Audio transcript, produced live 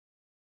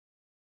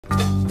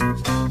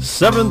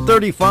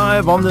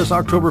7:35 on this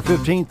October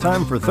 15th,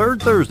 time for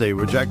Third Thursday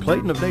with Jack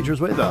Clayton of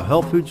Nature's Way, the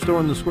health food store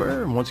in the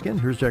square. And once again,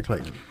 here's Jack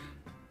Clayton.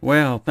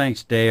 Well,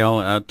 thanks,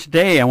 Dale.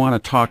 Today I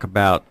want to talk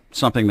about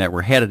something that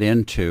we're headed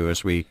into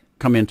as we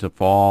come into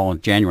fall,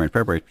 and January and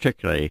February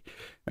particularly,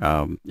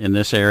 in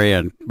this area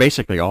and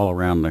basically all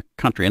around the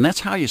country. And that's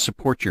how you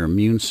support your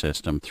immune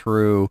system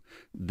through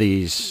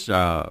these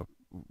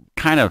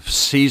kind of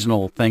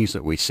seasonal things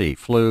that we see,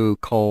 flu,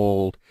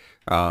 cold,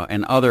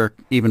 and other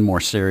even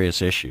more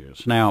serious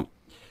issues. Now,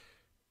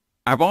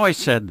 I've always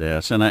said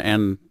this, and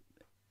I'm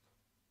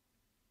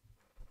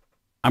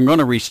going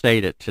to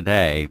restate it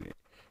today.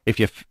 If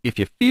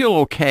you feel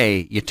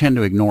okay, you tend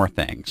to ignore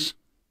things.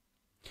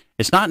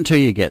 It's not until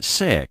you get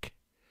sick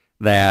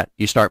that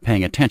you start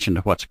paying attention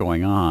to what's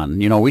going on.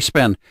 You know, we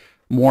spend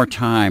more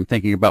time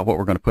thinking about what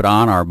we're going to put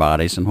on our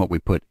bodies than what we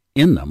put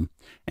in them.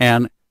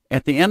 And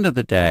at the end of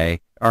the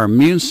day, our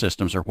immune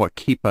systems are what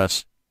keep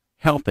us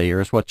healthy, or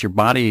is what your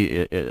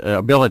body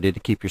ability to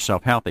keep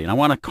yourself healthy. And I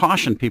want to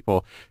caution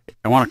people,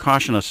 I want to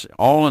caution us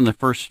all in the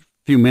first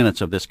few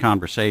minutes of this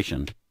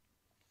conversation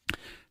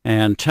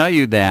and tell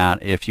you that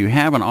if you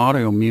have an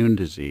autoimmune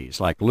disease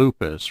like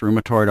lupus,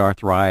 rheumatoid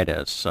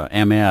arthritis,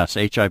 MS,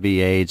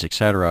 HIV/AIDS,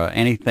 etc.,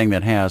 anything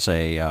that has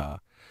an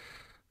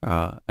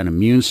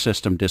immune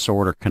system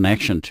disorder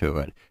connection to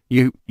it,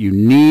 you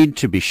need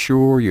to be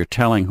sure you're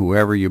telling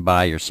whoever you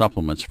buy your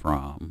supplements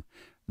from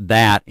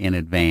that in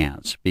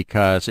advance,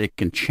 because it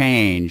can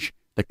change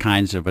the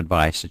kinds of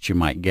advice that you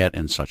might get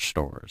in such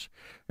stores.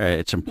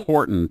 It's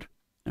important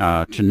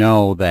to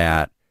know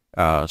that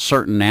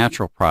certain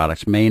natural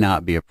products may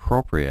not be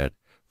appropriate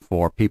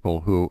for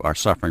people who are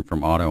suffering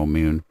from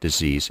autoimmune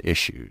disease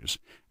issues.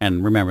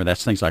 And remember,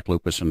 that's things like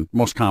lupus, and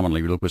most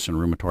commonly lupus and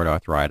rheumatoid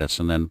arthritis,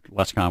 and then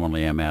less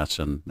commonly MS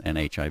and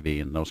HIV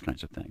and those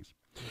kinds of things.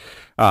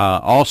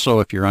 Also,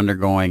 if you're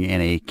undergoing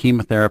any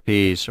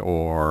chemotherapies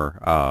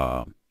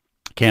or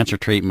cancer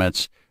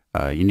treatments,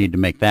 you need to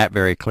make that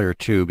very clear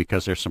too,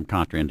 because there's some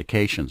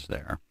contraindications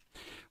there.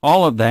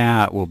 All of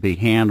that will be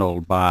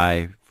handled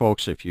by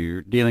folks, if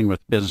you're dealing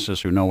with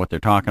businesses who know what they're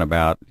talking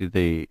about.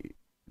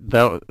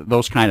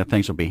 Those kind of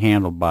things will be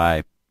handled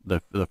by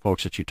the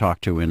folks that you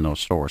talk to in those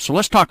stores. So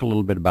let's talk a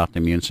little bit about the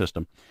immune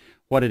system,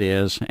 what it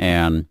is,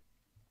 and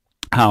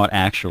how it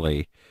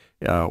actually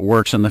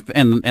works. And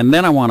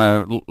then I want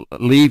to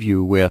leave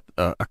you with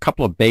a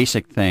couple of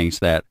basic things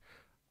that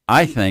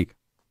I think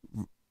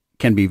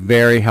can be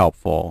very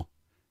helpful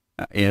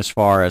as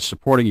far as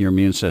supporting your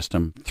immune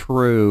system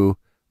through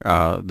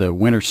the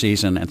winter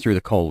season and through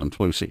the cold and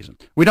flu season.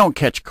 We don't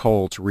catch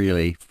colds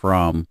really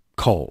from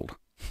cold.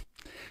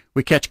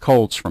 We catch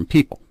colds from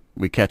people.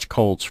 We catch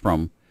colds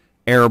from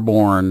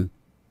airborne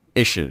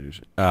issues,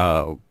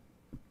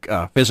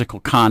 physical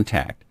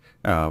contact,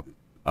 a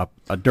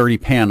dirty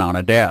pen on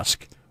a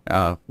desk.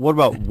 What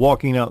about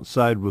walking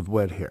outside with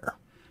wet hair?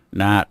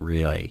 Not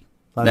really.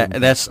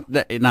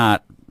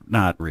 Not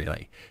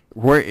really.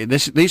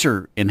 These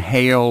are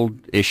inhaled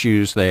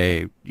issues.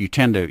 You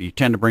tend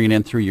to bring it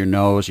in through your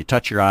nose. You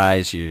touch your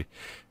eyes. You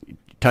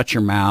touch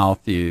your mouth.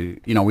 We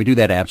do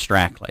that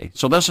abstractly.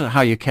 So this is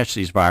how you catch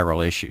these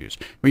viral issues.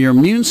 Well, your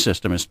immune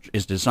system is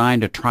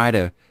designed to try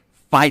to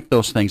fight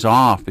those things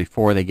off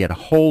before they get a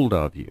hold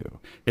of you.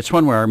 It's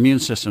when our immune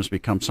systems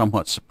become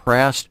somewhat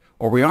suppressed,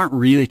 or we aren't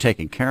really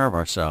taking care of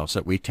ourselves,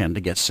 that we tend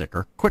to get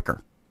sicker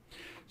quicker.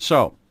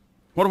 So,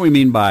 what do we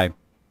mean by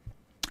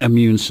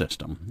immune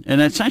system?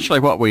 And essentially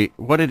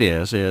what it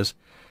is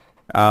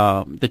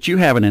that you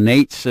have an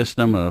innate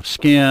system of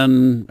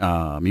skin,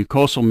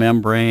 mucosal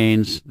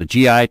membranes, the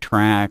GI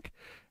tract,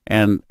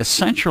 and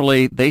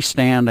essentially they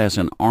stand as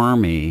an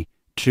army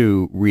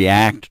to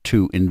react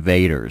to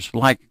invaders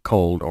like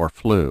cold or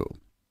flu.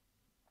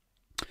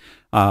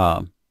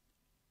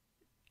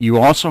 You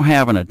also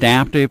have an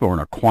adaptive or an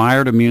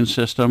acquired immune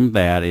system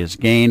that is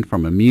gained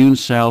from immune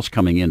cells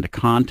coming into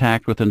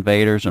contact with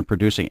invaders and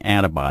producing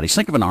antibodies.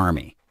 Think of an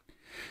army.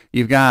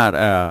 You've got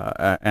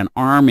an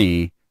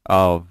army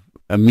of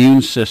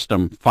immune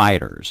system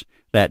fighters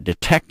that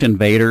detect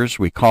invaders.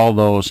 We call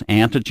those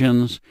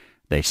antigens.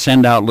 They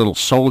send out little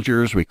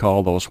soldiers. We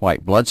call those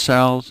white blood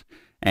cells,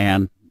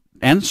 and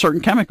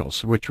certain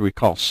chemicals, which we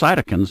call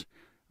cytokines,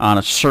 on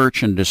a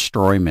search and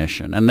destroy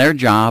mission. And their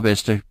job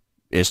is to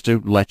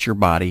let your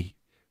body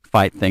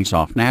fight things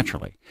off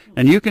naturally.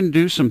 And you can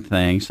do some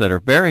things that are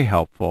very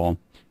helpful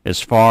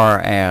as far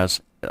as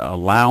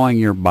allowing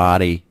your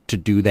body to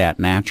do that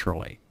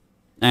naturally.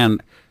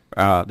 And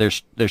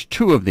there's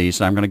two of these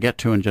that I'm going to get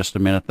to in just a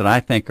minute that I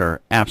think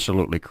are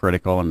absolutely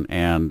critical,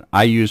 and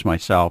I use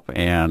myself,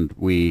 and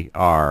we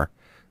are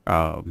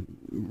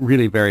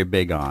really very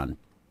big on.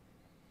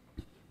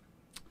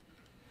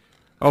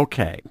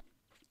 Okay.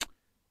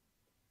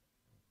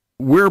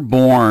 We're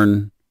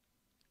born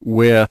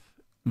with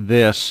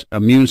this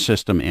immune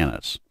system in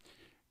us.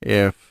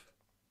 If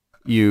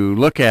you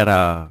look at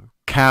a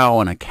cow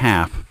and a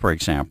calf, for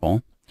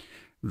example,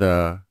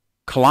 the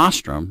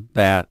colostrum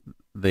that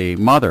the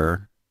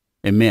mother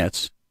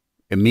emits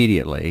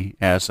immediately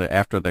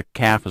after the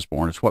calf is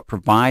born is what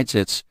provides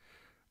its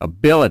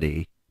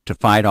ability to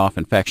fight off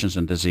infections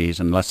and disease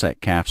and lets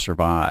that calf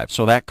survive.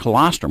 So that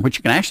colostrum, which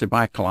you can actually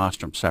buy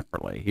colostrum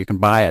separately, you can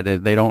buy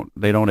it. They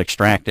don't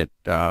extract it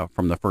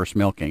from the first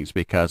milkings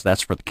because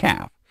that's for the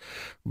calf.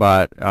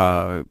 But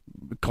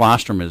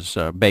colostrum is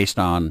based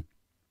on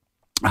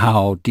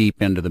how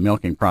deep into the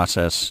milking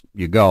process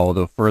you go.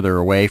 The further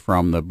away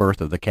from the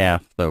birth of the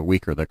calf, the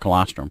weaker the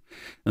colostrum.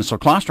 And so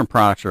colostrum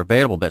products are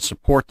available that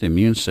support the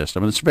immune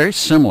system. And it's very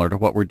similar to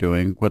what we're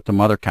doing, what the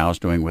mother cow's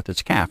doing with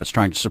its calf. It's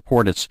trying to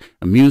support its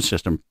immune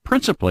system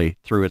principally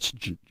through its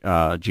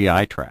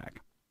GI tract.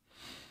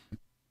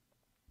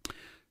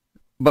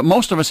 But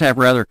most of us have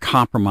rather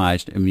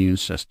compromised immune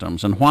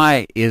systems. And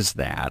why is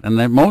that? And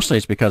then mostly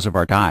it's because of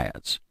our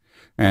diets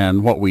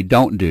and what we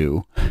don't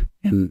do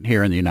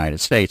here in the United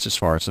States as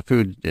far as the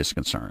food is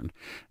concerned.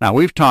 Now,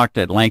 we've talked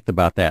at length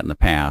about that in the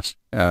past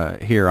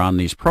here on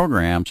these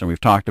programs, and we've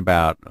talked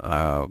about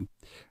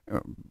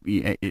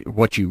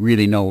what you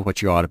really know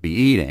what you ought to be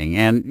eating.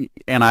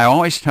 And I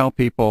always tell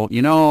people,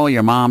 you know,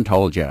 your mom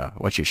told you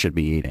what you should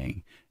be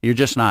eating. You're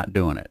just not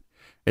doing it.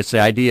 It's the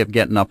idea of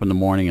getting up in the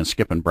morning and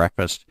skipping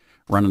breakfast,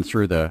 running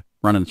through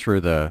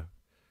the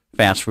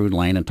fast food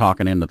lane and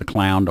talking into the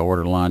clown to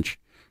order lunch.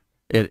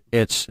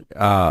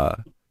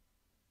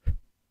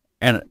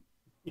 And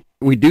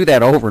we do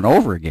that over and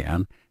over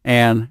again,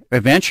 and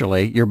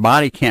eventually your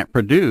body can't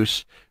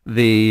produce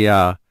the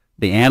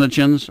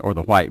antigens or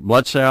the white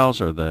blood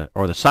cells or the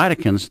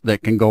cytokines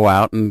that can go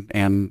out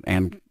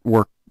and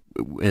work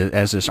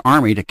as this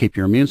army to keep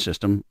your immune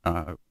system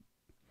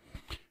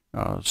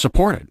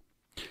supported.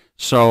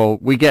 So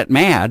we get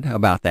mad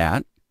about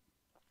that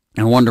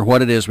and wonder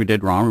what it is we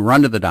did wrong. We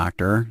run to the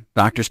doctor.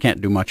 Doctors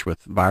can't do much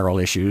with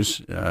viral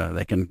issues.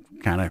 They can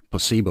kind of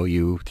placebo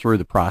you through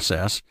the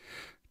process.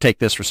 Take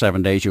this for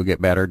 7 days, you'll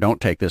get better. Don't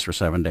take this for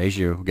 7 days,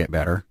 you'll get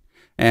better.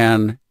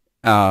 And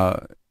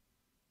so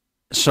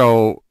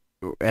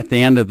at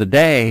the end of the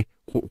day,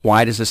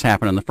 why does this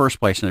happen in the first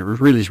place? And it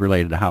really is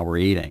related to how we're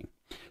eating.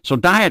 So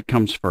diet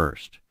comes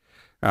first.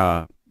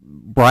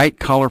 Bright,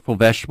 colorful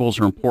vegetables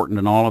are important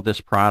in all of this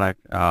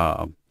product.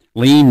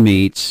 Lean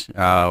meats,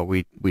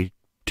 we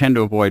tend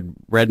to avoid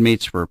red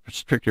meats for a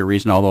particular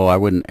reason, although I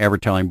wouldn't ever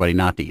tell anybody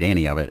not to eat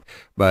any of it.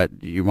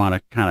 But you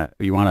want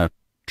to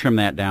trim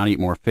that down, eat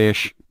more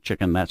fish,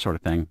 chicken, that sort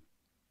of thing.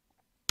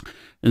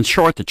 In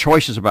short, the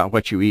choices about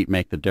what you eat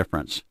make the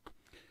difference.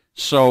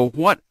 So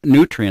what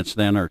nutrients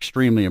then are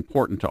extremely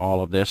important to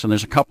all of this? And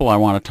there's a couple I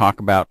want to talk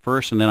about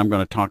first, and then I'm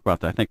going to talk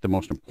about, I think, the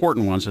most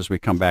important ones as we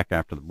come back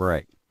after the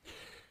break.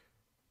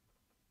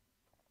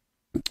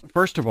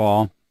 First of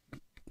all,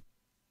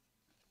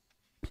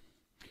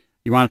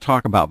 you want to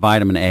talk about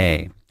vitamin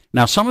A.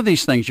 Now, some of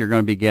these things you're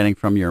going to be getting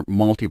from your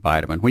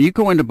multivitamin. When you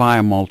go in to buy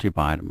a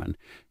multivitamin,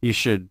 you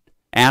should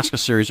ask a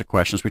series of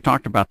questions. We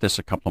talked about this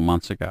a couple of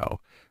months ago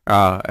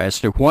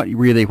as to what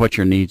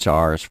your needs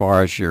are as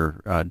far as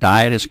your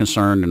diet is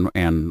concerned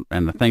and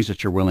the things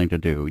that you're willing to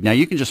do. Now,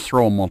 you can just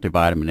throw a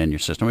multivitamin in your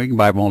system. You can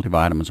buy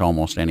multivitamins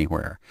almost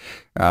anywhere.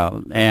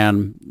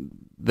 And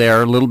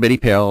they're little bitty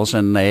pills,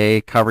 and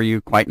they cover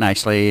you quite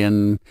nicely,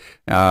 and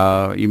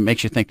it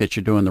makes you think that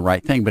you're doing the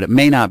right thing, but it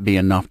may not be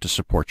enough to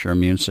support your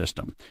immune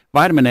system.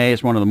 Vitamin A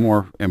is one of the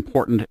more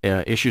important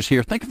issues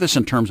here. Think of this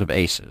in terms of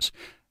ACEs.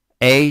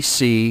 A,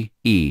 C,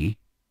 E,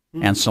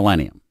 and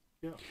selenium.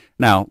 Yeah.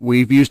 Now,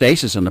 we've used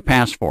ACEs in the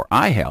past for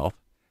eye health,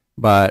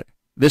 but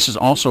this is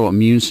also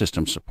immune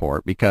system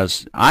support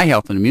because eye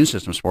health and immune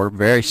system support are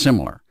very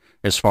similar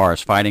as far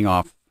as fighting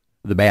off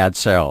the bad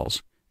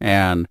cells.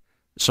 And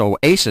so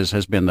ACEs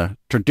has been the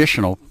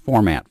traditional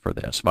format for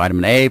this.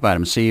 Vitamin A,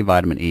 vitamin C,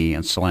 vitamin E,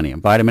 and selenium.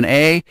 Vitamin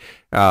A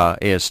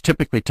is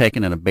typically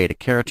taken in a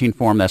beta-carotene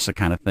form. That's the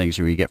kind of things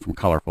you get from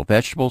colorful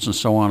vegetables and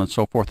so on and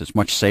so forth. It's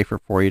much safer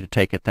for you to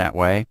take it that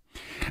way.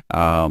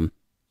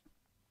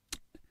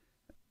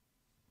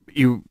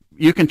 You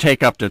can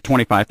take up to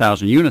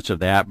 25,000 units of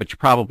that, but you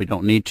probably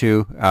don't need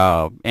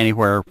to.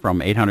 Anywhere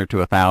from 800 to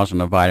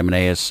 1,000 of vitamin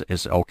A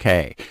is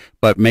okay.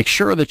 But make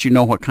sure that you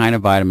know what kind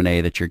of vitamin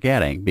A that you're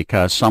getting,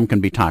 because some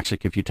can be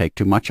toxic if you take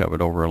too much of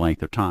it over a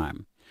length of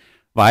time.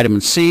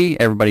 Vitamin C,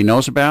 everybody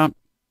knows about.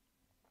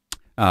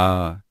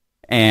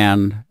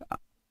 And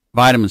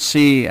vitamin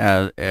C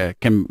has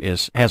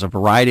a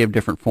variety of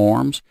different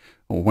forms.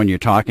 When you're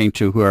talking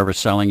to whoever's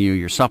selling you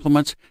your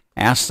supplements,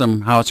 ask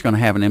them how it's going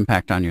to have an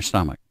impact on your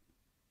stomach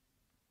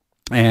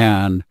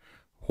and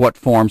what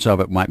forms of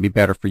it might be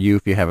better for you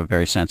if you have a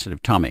very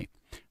sensitive tummy.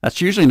 That's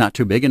usually not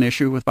too big an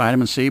issue with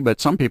vitamin C, but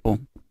some people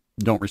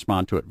don't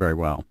respond to it very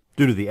well.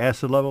 Due to the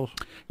acid levels?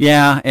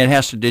 Yeah, it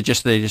has to.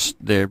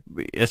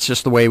 It's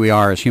just the way we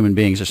are as human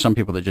beings. There's some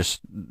people that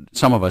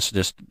some of us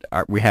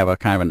we have a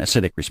kind of an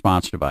acidic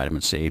response to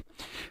vitamin C.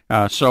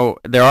 So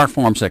there are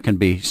forms that can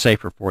be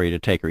safer for you to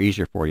take or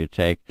easier for you to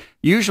take.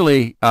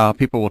 Usually,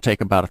 people will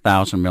take about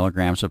 1,000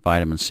 milligrams of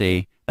vitamin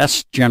C.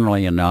 That's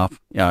generally enough.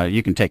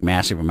 You can take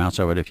massive amounts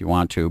of it if you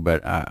want to,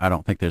 but I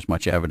don't think there's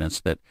much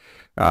evidence that,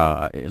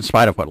 in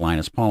spite of what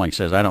Linus Pauling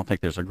says, I don't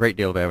think there's a great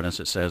deal of evidence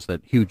that says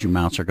that huge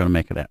amounts are going to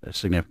make a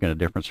significant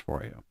difference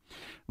for you.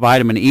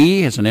 Vitamin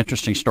E is an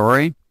interesting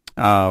story.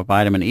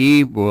 Vitamin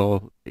E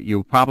will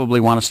you probably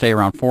want to stay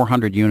around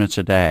 400 units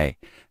a day.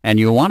 And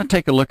you'll want to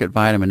take a look at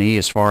vitamin E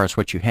as far as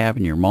what you have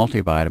in your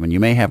multivitamin. You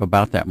may have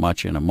about that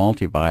much in a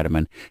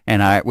multivitamin,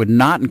 and I would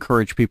not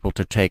encourage people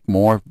to take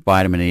more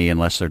vitamin E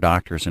unless their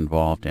doctor is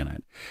involved in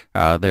it.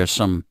 There's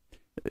some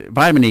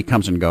vitamin E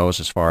comes and goes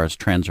as far as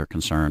trends are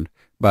concerned,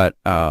 but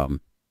right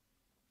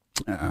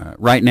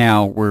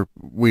now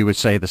we would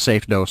say the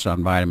safe dose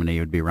on vitamin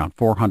E would be around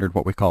 400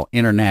 what we call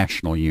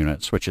international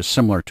units, which is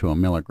similar to a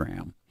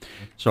milligram.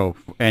 So,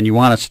 and you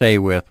want to stay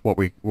with what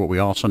we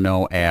also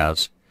know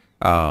as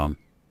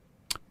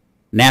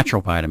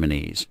natural vitamin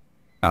E's,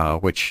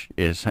 which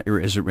is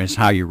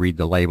how you read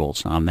the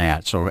labels on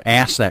that. So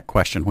ask that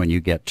question when you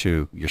get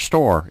to your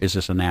store, is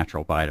this a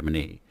natural vitamin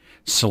E?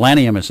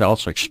 Selenium is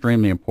also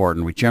extremely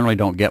important. We generally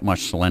don't get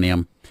much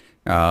selenium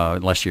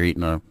unless you're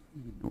eating a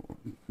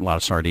lot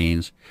of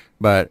sardines,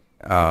 but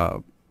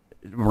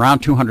around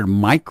 200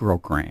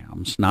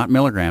 micrograms, not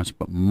milligrams,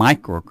 but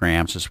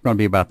micrograms is going to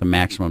be about the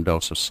maximum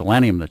dose of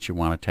selenium that you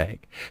want to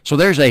take. So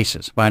there's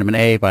ACEs, vitamin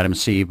A, vitamin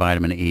C,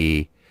 vitamin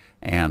E,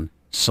 and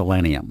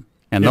selenium.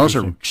 And those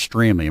are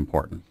extremely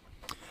important.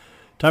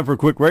 Time for a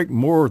quick break.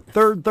 More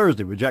Third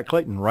Thursday with Jack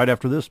Clayton right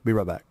after this. Be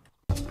right back.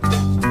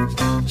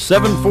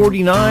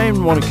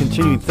 7:49. Want to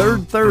continue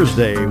Third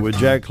Thursday with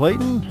Jack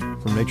Clayton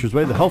from Nature's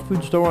Way, the health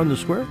food store on the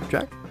square.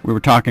 Jack? We were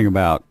talking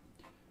about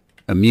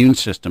immune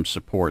system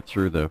support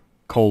through the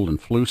cold and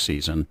flu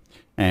season,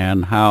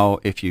 and how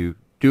if you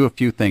do a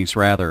few things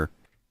rather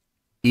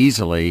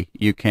easily,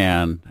 you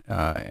can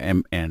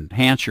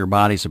enhance your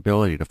body's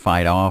ability to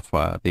fight off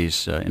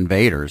these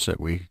invaders that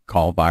we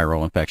call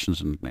viral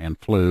infections and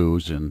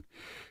flus and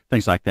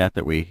things like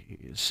that we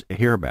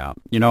hear about.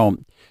 You know,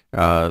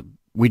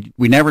 we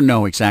never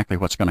know exactly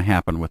what's going to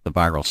happen with the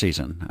viral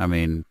season. I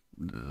mean,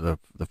 the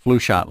flu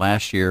shot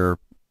last year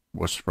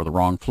was for the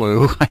wrong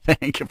flu, I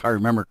think, if I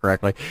remember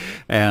correctly.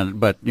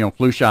 But you know,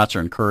 flu shots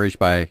are encouraged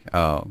by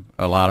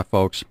a lot of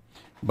folks.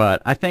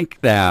 But I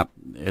think that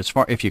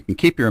if you can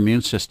keep your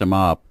immune system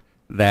up,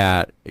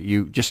 that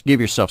you just give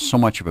yourself so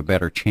much of a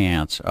better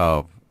chance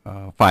of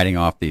fighting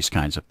off these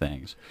kinds of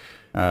things.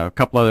 A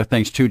couple other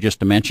things too, just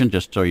to mention,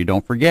 just so you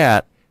don't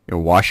forget.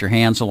 Wash your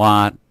hands a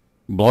lot,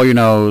 blow your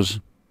nose.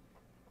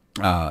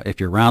 If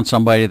you're around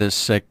somebody that's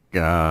sick,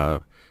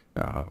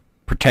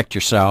 protect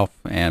yourself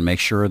and make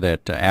sure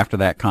that after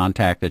that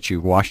contact that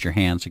you've washed your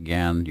hands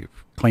again, you've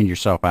cleaned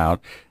yourself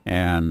out,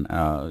 and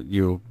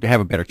you'll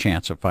have a better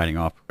chance of fighting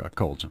off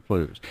colds and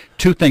flus.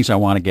 Two things I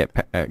want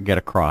to get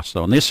across,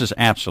 though, and this is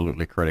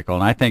absolutely critical,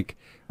 and I think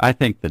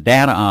the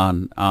data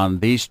on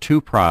these two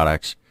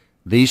products,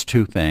 these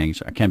two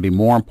things, can be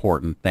more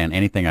important than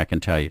anything I can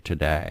tell you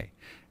today,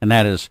 and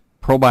that is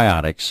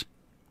probiotics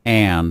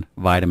and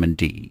vitamin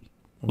D.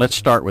 Let's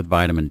start with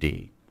vitamin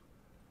D.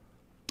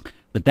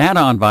 The data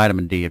on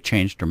vitamin D have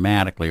changed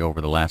dramatically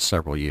over the last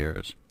several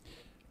years.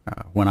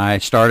 When I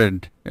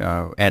started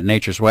at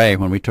Nature's Way,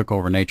 when we took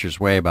over Nature's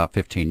Way about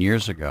 15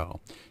 years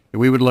ago,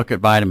 we would look at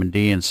vitamin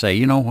D and say,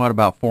 you know what,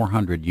 about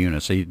 400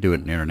 units. So you do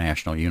it in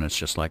international units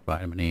just like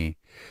vitamin E.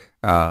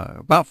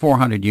 About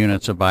 400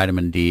 units of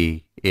vitamin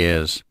D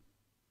is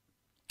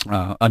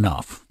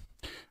enough.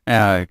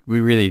 We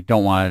really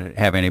don't want to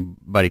have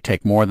anybody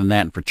take more than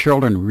that. And for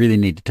children, we really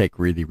need to take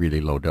really, really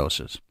low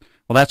doses.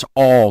 Well, that's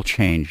all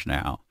changed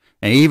now.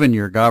 And even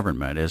your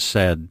government has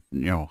said,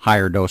 you know,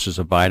 higher doses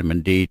of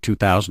vitamin D,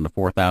 2,000 to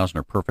 4,000,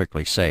 are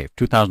perfectly safe.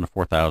 2,000 to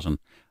 4,000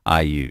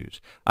 IUs.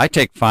 I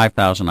take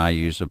 5,000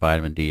 IUs of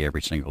vitamin D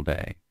every single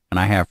day, and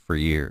I have for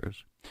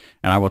years.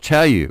 And I will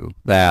tell you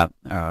that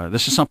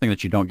this is something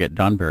that you don't get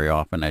done very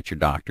often at your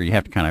doctor. You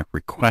have to kind of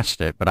request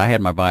it, but I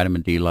had my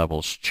vitamin D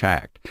levels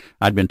checked.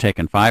 I'd been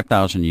taking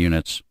 5,000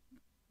 units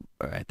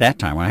at that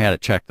time. When I had it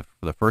checked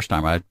for the first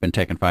time, I'd been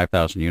taking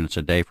 5,000 units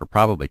a day for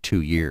probably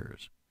 2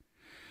 years.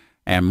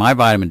 And my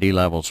vitamin D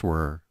levels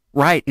were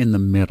right in the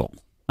middle.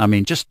 I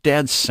mean, just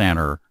dead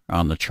center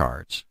on the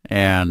charts.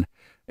 And,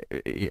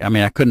 I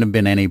mean, I couldn't have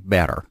been any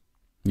better.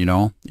 You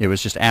know, it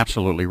was just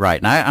absolutely right.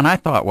 And I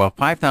thought, well,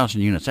 5,000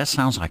 units, that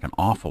sounds like an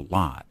awful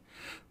lot.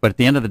 But at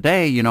the end of the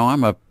day, you know,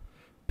 I'm a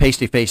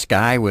pasty-faced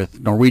guy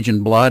with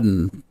Norwegian blood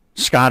and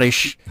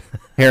Scottish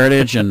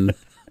heritage, and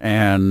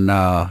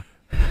I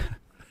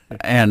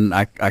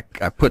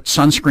put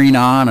sunscreen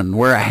on and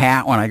wear a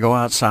hat when I go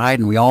outside,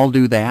 and we all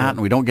do that,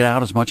 and we don't get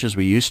out as much as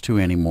we used to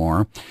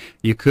anymore.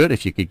 You could,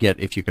 if you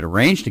could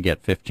arrange to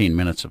get 15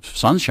 minutes of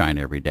sunshine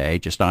every day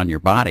just on your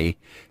body,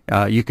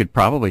 you could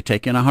probably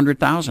take in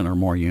 100,000 or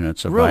more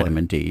units of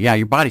vitamin D. Yeah,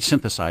 your body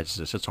synthesizes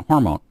this. It's a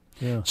hormone.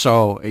 Yeah.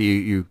 So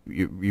you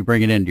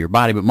bring it into your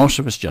body, but most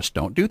of us just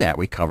don't do that.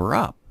 We cover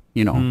up,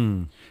 you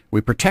know.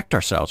 We protect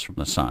ourselves from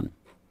the sun.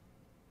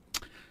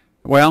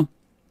 Well,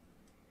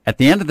 at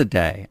the end of the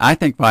day, I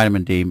think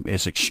vitamin D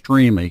is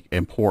extremely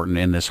important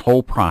in this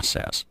whole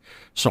process.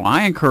 So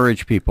I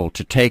encourage people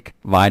to take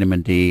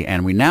vitamin D,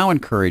 and we now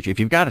encourage, if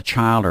you've got a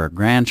child or a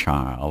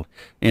grandchild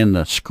in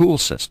the school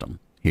system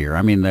here,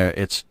 I mean,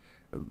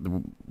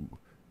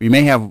 you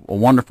may have a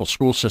wonderful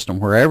school system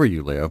wherever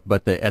you live,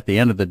 but at the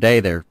end of the day,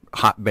 they're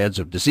hotbeds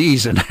of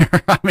disease in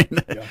there. I mean,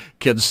 yeah.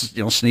 Kids,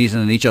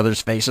 sneezing in each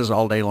other's faces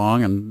all day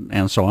long,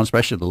 and so on,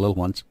 especially the little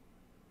ones.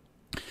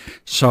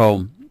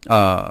 So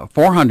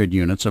 400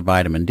 units of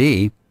vitamin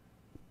D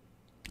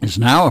is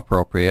now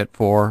appropriate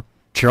for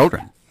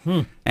children.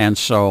 And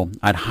so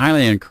I'd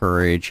highly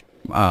encourage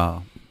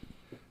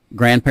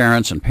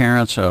grandparents and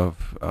parents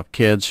of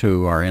kids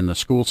who are in the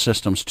school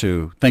systems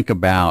to think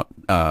about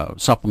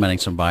supplementing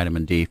some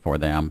vitamin D for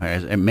them.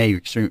 It may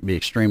be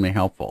extremely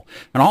helpful.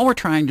 And all we're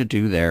trying to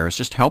do there is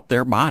just help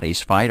their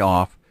bodies fight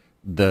off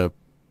the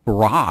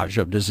barrage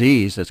of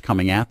disease that's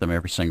coming at them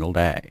every single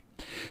day.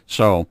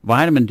 So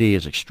vitamin D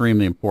is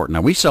extremely important.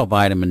 Now, we sell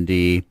vitamin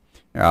D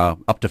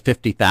up to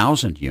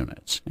 50,000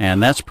 units,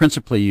 and that's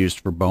principally used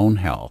for bone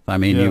health. I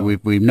mean,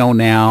 we know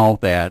now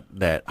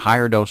that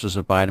higher doses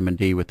of vitamin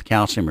D with the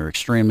calcium are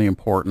extremely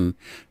important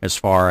as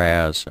far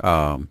as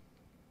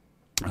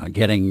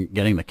getting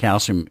the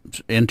calcium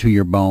into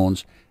your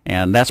bones,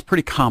 and that's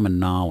pretty common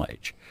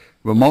knowledge.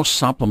 But most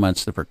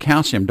supplements for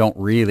calcium don't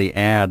really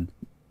add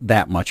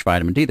that much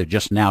vitamin D. They're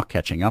just now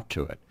catching up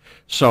to it.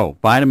 So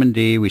vitamin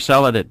D, we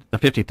sell it at the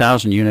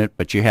 50,000 unit,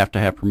 but you have to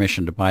have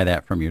permission to buy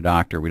that from your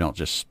doctor. We don't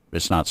just,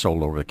 it's not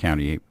sold over the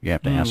counter. You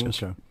have to ask us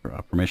for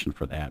permission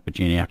for that, but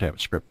you have to have a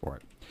script for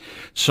it.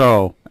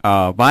 So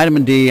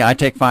vitamin D, I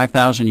take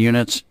 5,000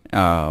 units.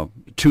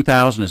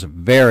 2,000 is a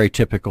very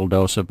typical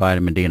dose of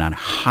vitamin D, and I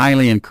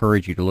highly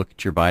encourage you to look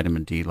at your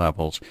vitamin D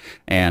levels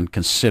and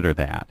consider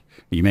that.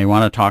 You may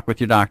want to talk with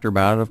your doctor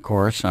about it, of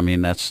course. I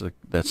mean, that's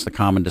the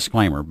common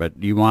disclaimer, but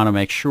you want to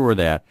make sure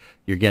that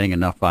you're getting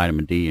enough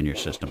vitamin D in your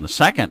system. The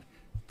second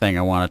thing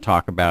I want to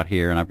talk about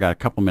here, and I've got a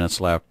couple minutes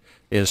left,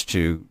 is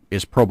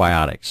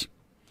probiotics.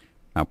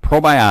 Now,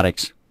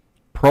 probiotics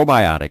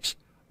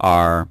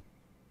are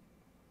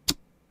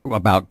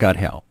about gut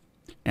health,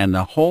 and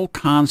the whole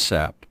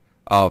concept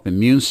of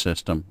immune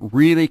system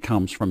really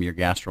comes from your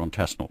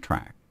gastrointestinal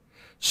tract.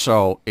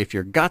 So if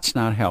your gut's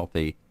not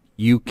healthy,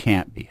 you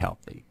can't be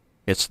healthy.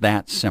 It's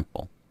that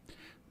simple.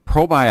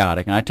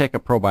 Probiotic, and I take a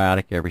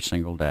probiotic every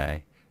single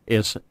day,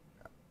 is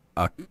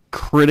a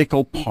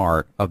critical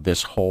part of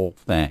this whole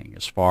thing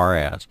as far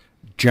as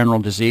general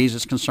disease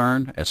is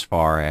concerned, as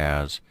far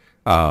as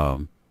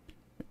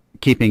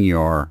keeping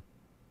your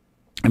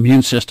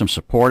immune system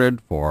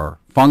supported for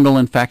fungal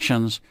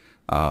infections,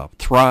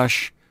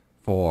 thrush,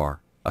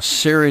 for a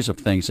series of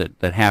things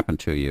that happen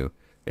to you.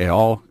 It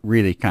all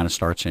really kind of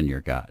starts in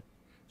your gut.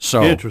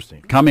 So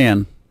interesting. Come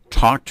in.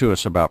 Talk to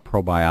us about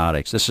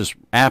probiotics. This is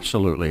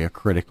absolutely a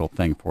critical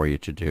thing for you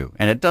to do.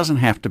 And it doesn't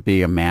have to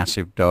be a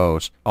massive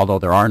dose, although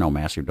there are no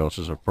massive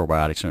doses of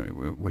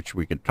probiotics, which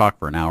we could talk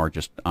for an hour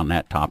just on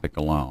that topic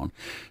alone.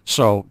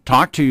 So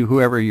talk to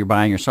whoever you're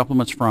buying your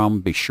supplements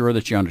from. Be sure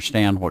that you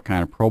understand what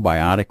kind of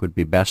probiotic would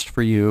be best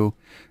for you.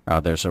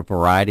 There's a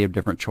variety of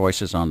different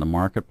choices on the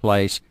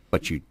marketplace,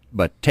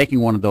 but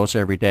taking one of those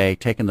every day,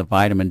 taking the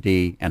vitamin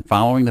D, and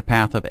following the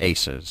path of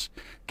ACEs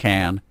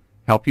can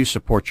help you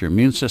support your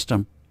immune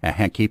system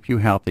and keep you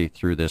healthy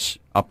through this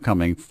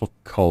upcoming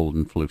cold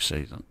and flu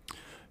season.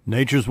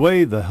 Nature's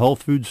Way, the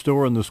health food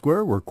store in the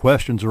square, where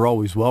questions are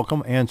always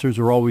welcome, answers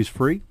are always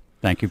free.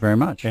 Thank you very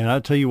much. And I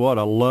tell you what,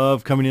 I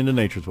love coming into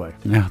Nature's Way.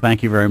 Yeah,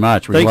 thank you very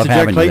much. We Thanks love to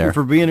having Jack Clayton you there.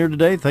 for being here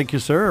today. Thank you,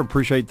 sir.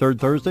 Appreciate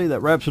Third Thursday. That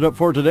wraps it up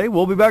for today.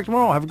 We'll be back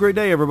tomorrow. Have a great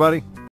day, everybody.